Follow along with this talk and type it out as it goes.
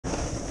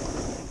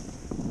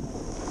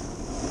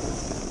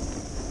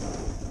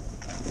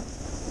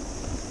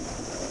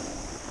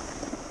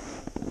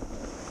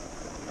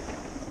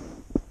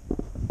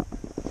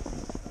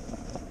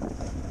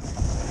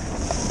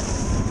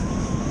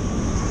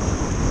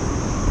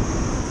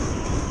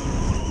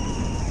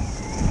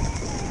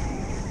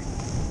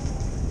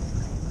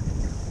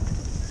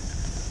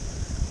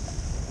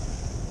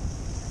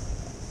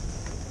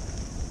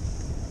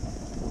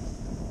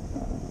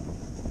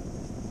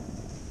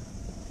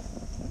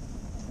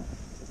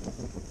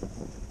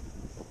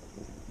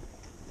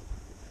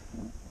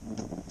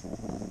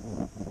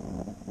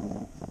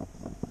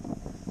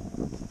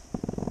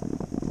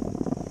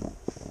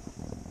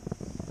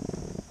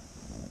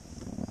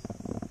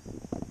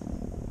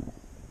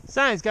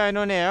Something's going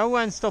on here. I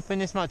wasn't stopping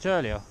this much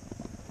earlier.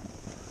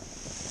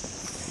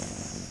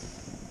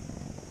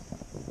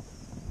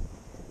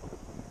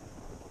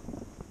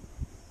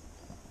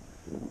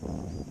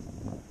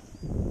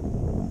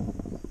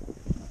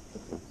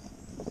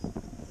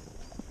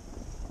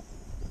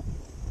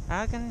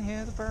 I can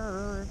hear the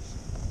birds.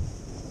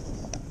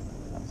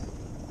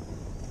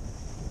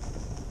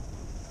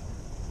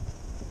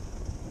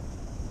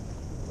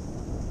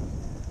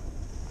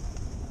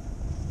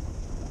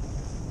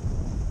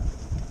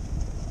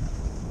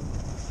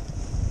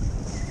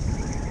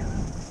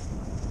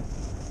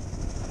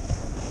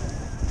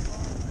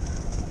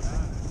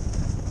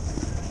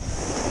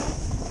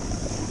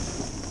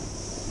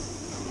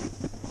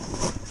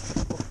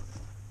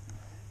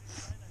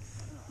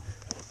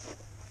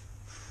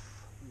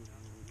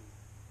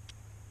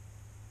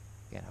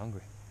 Getting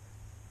hungry.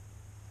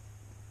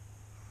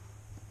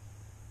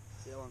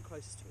 The one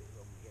closest to it is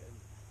on we get in.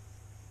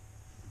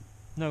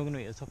 No, we're going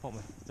to eat at the top, aren't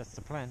we? That's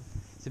the plan.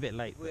 It's a bit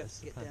late. We have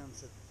to get down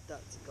to that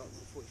to go up to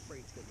the 43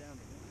 to get down.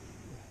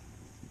 Yeah.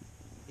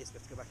 Yes, we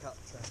have to go back up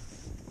to.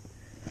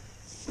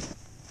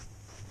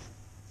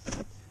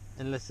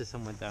 Unless there's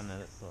somewhere down there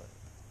that's like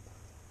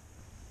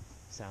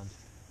sound.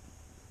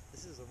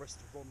 This is a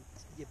restaurant,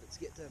 yeah, but to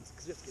get down,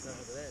 because we have to get down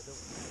over there, don't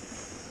we?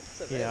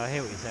 So Yeah, I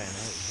hear what you're saying.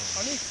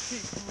 I need to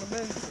keep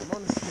momentum,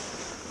 honestly.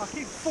 I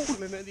keep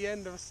falling at the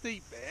end of a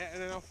steep bit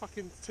and then I'm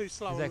fucking too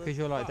slow. Is that because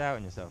you're like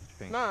doubting yourself, do you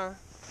think? No.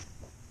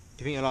 Do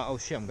you think you're like, oh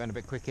shit, I'm going a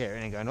bit quick here,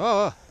 and then going,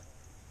 oh?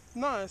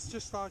 No, it's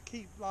just I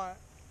keep like,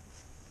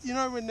 you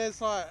know when there's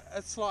like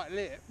a slight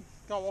lip,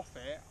 go off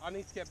it, I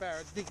need to get better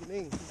at digging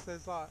in because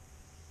there's like,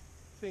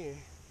 thingy.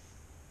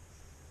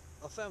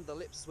 I found the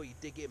lips is where you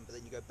dig in, but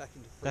then you go back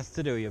into free. That's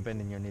to do with your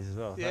bending your knees as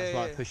well. Yeah, that's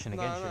like pushing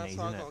against your knees,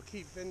 so isn't I've it? got to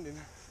keep bending.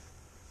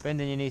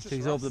 Bending your knees Just to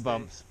absorb the rusty.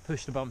 bumps,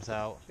 push the bumps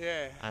out,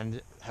 Yeah.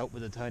 and help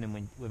with the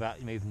turning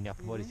without moving the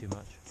upper body too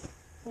much.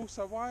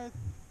 Also, why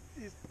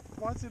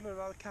does it look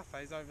like the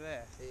cafe's over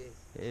there? It is.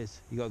 It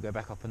is. You got to go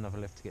back up another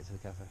lift to get to the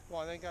cafe.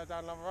 Why, then go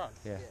down another road?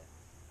 Yeah.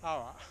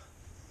 Alright.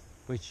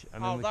 Which I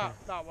mean, Oh, we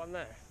that one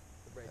there?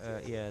 The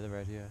red, yeah, the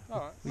red, yeah.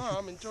 Alright. No,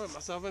 I'm enjoying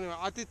myself anyway.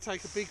 I did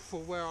take a big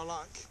fall where I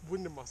like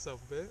winded myself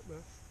a bit, but...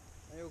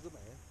 You're all good,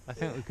 mate. I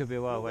think we could be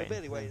a while We're waiting.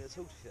 barely waiting at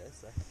all to share,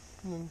 so.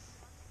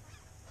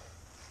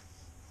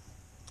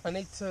 I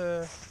need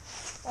to...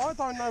 I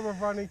don't know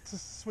whether I need to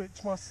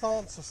switch my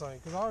stance or something,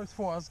 because I always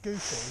thought I was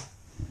goofy,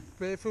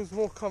 but it feels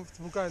more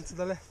comfortable going to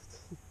the left.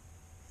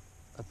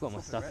 I've got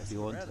my stuff if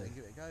you want to.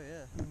 Give it a go,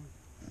 yeah.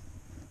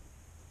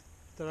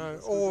 Don't know.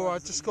 Or I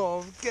just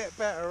got to get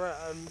better at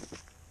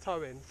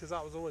towing, because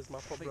that was always my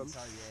I problem. think so,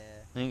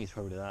 yeah. I think it's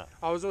probably that.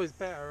 I was always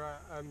better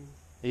at... How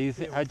do you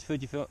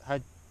feel?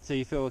 So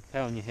you feel okay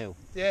on your hill?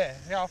 Yeah,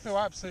 I feel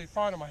absolutely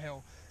fine on my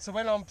hill. So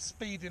when I'm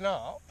speeding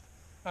up,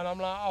 and I'm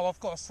like, oh, I've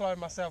got to slow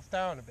myself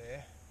down a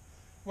bit,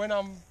 when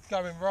I'm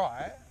going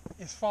right,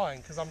 it's fine,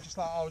 because I'm just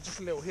like, oh, just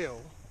a little hill.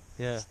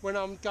 Yeah. When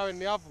I'm going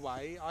the other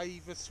way, I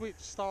either switch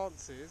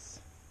stances,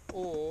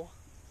 or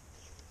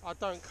I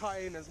don't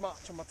cut in as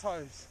much on my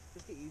toes.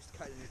 Just get used to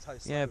cutting your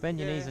toes. Yeah, bend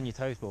your Yeah. knees on your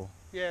toes ball.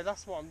 Yeah,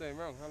 that's what I'm doing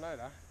wrong, I know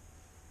that.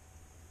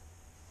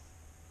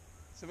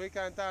 So we're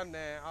going down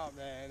there, up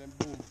there, and then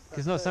boom.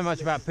 It's not so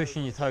much about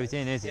pushing your toes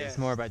in, is it? Yeah. It's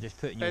more about just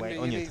putting your weight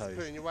Bending on your your knees, toes.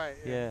 putting your weight.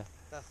 Yeah.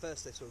 That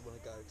first place where we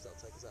want to go, because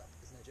that'll take us up,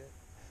 isn't it,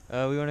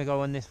 Joe? We want to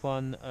go on this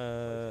one.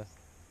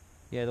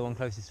 Yeah, the one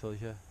closest to us.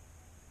 Yeah.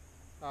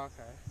 Oh,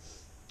 okay.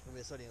 I mean,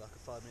 it's only like a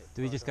 5-minute.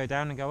 Do we just go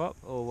down and go up,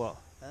 or what?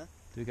 Huh?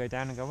 Do we go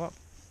down and go up,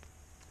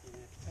 Yeah,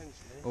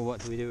 potentially. or what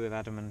do we do with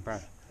Adam and Brad?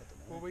 I don't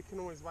know. Well, we can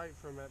always wait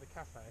for him at the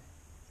cafe.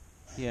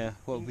 Yeah.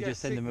 What? You can We get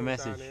just send them a signal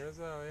down message. here as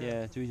well,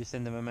 Yeah. Do we just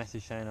send them a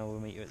message saying, "Oh, we'll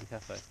meet you at the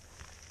cafe"?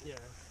 Yeah.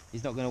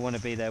 He's not going to want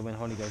to be there when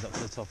Holly goes up to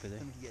the top, is he?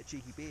 Then we can get a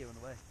cheeky beer on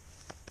the way.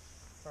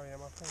 Oh yeah,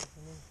 my friend's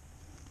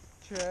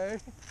in here. Joe,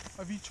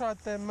 have you tried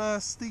them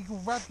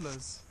Stiegel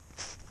Radlers?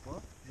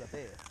 What? Is that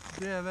beer?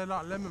 Yeah, they're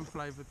like lemon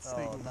flavoured Oh,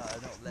 Stiegel. no,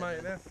 not lemon.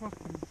 Mate, they're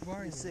fucking You're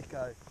banging.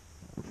 sicko.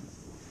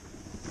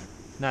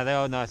 No, they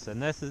are nice,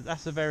 and that's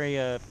a very.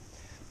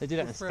 They do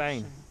that in Spain.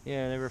 Refreshing.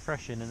 Yeah, they're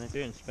refreshing, and they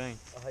do it in Spain.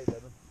 I hate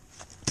lemon.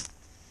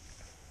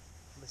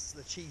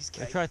 The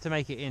cheesecake. They tried to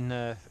make it in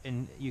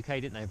UK,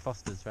 didn't they?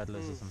 Foster's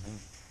Radlers or something.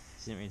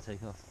 It didn't really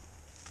take off.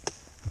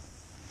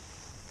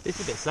 It's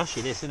a bit slushy,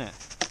 this, isn't it?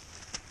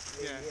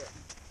 Yeah.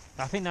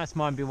 I think that's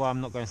might be why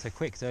I'm not going so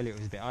quick. Because earlier it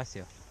was a bit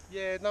icier.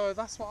 Yeah, no,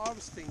 that's what I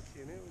was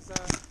thinking. It was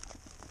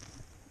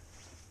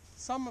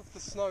some of the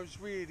snow's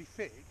really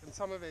thick and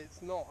some of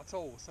it's not at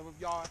all. So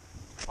with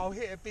I'll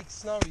hit a big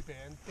snowy bit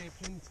and dip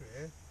into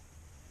it, and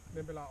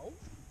then be like, oh.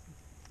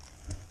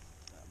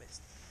 I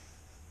missed.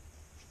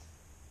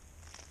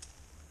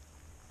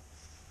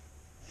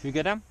 Should we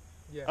go down?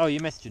 Yeah. Oh,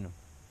 you're messaging them.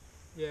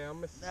 Yeah,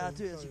 I'm missing. Nah,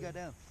 do it as you go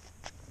down.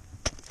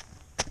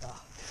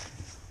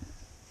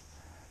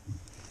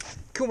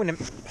 Come on then.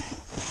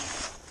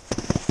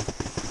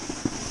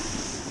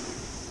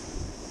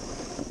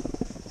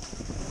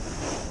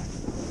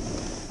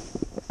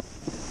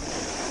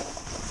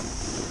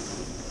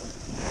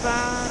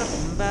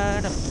 Ba-da-bum,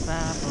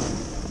 ba-da-ba-bum.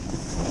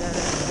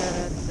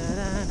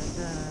 Da-da-da-da-da-da.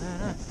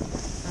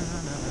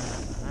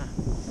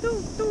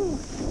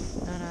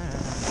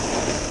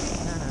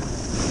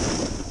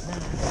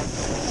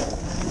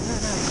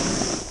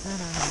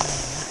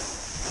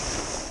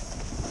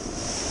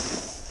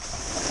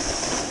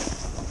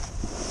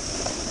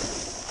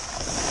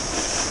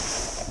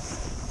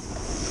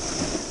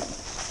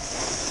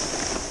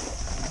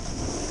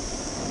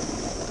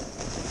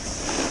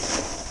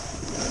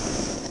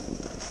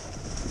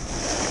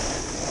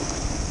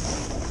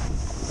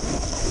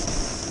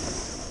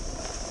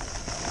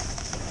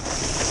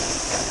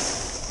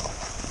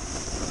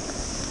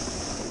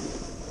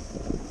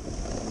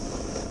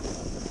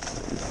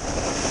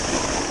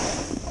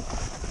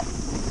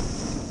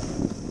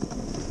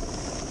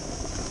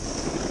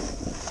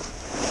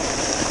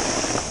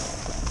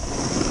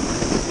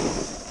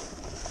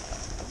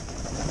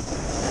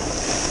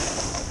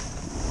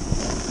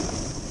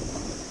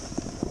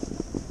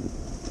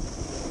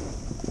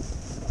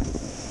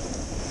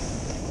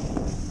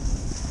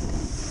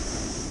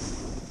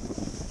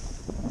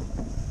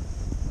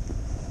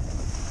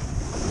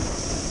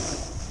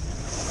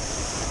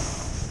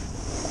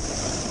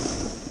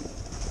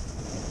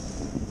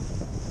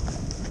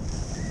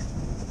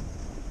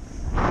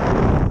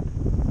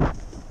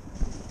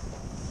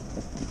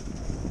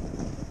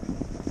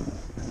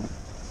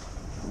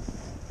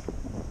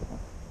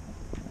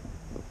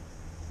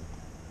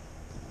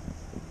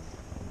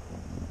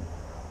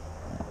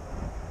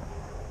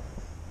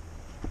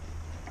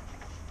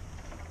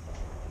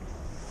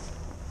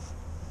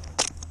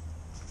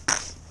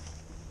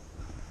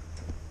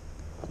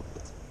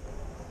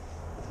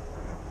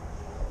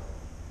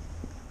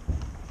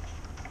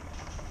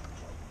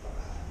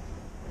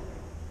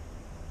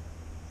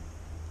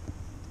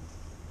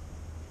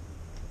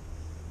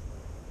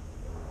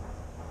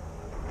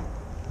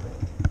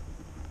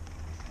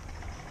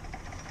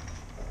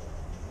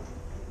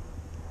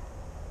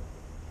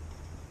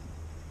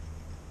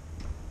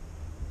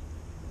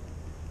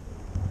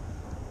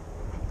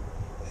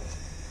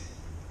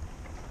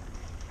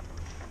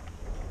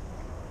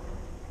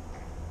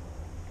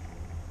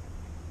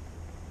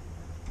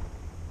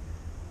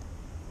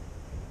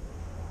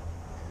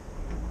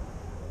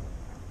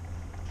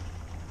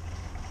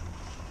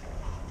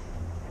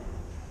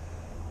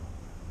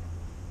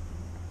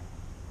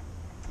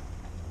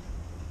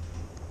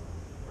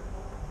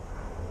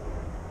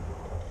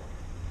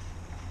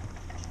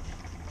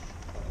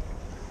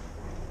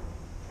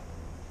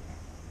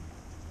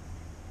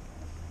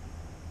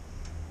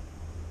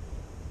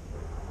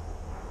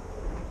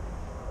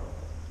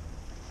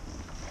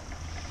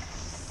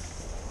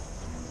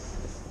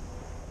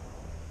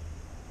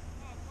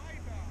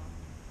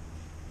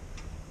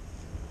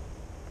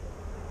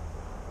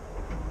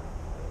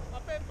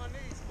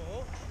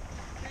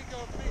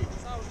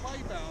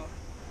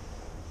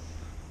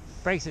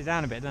 breaks it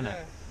down a bit, doesn't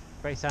it?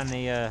 Breaks down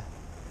the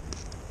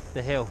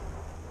hill.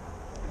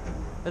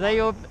 Are they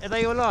your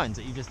lines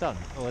that you've just done,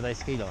 or are they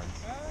ski lines?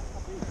 I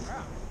think they're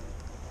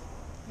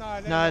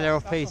out. No, they're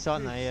off piste,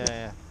 aren't they?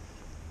 Yeah.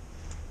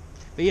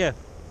 But yeah,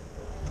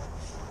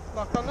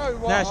 Like I know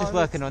what. now it's just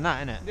working on that,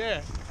 isn't it?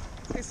 Yeah.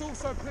 It's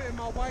also putting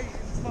my weight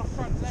into my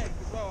front leg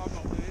as well. I'm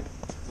not doing.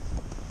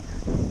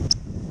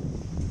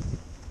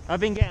 I've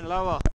been getting lower.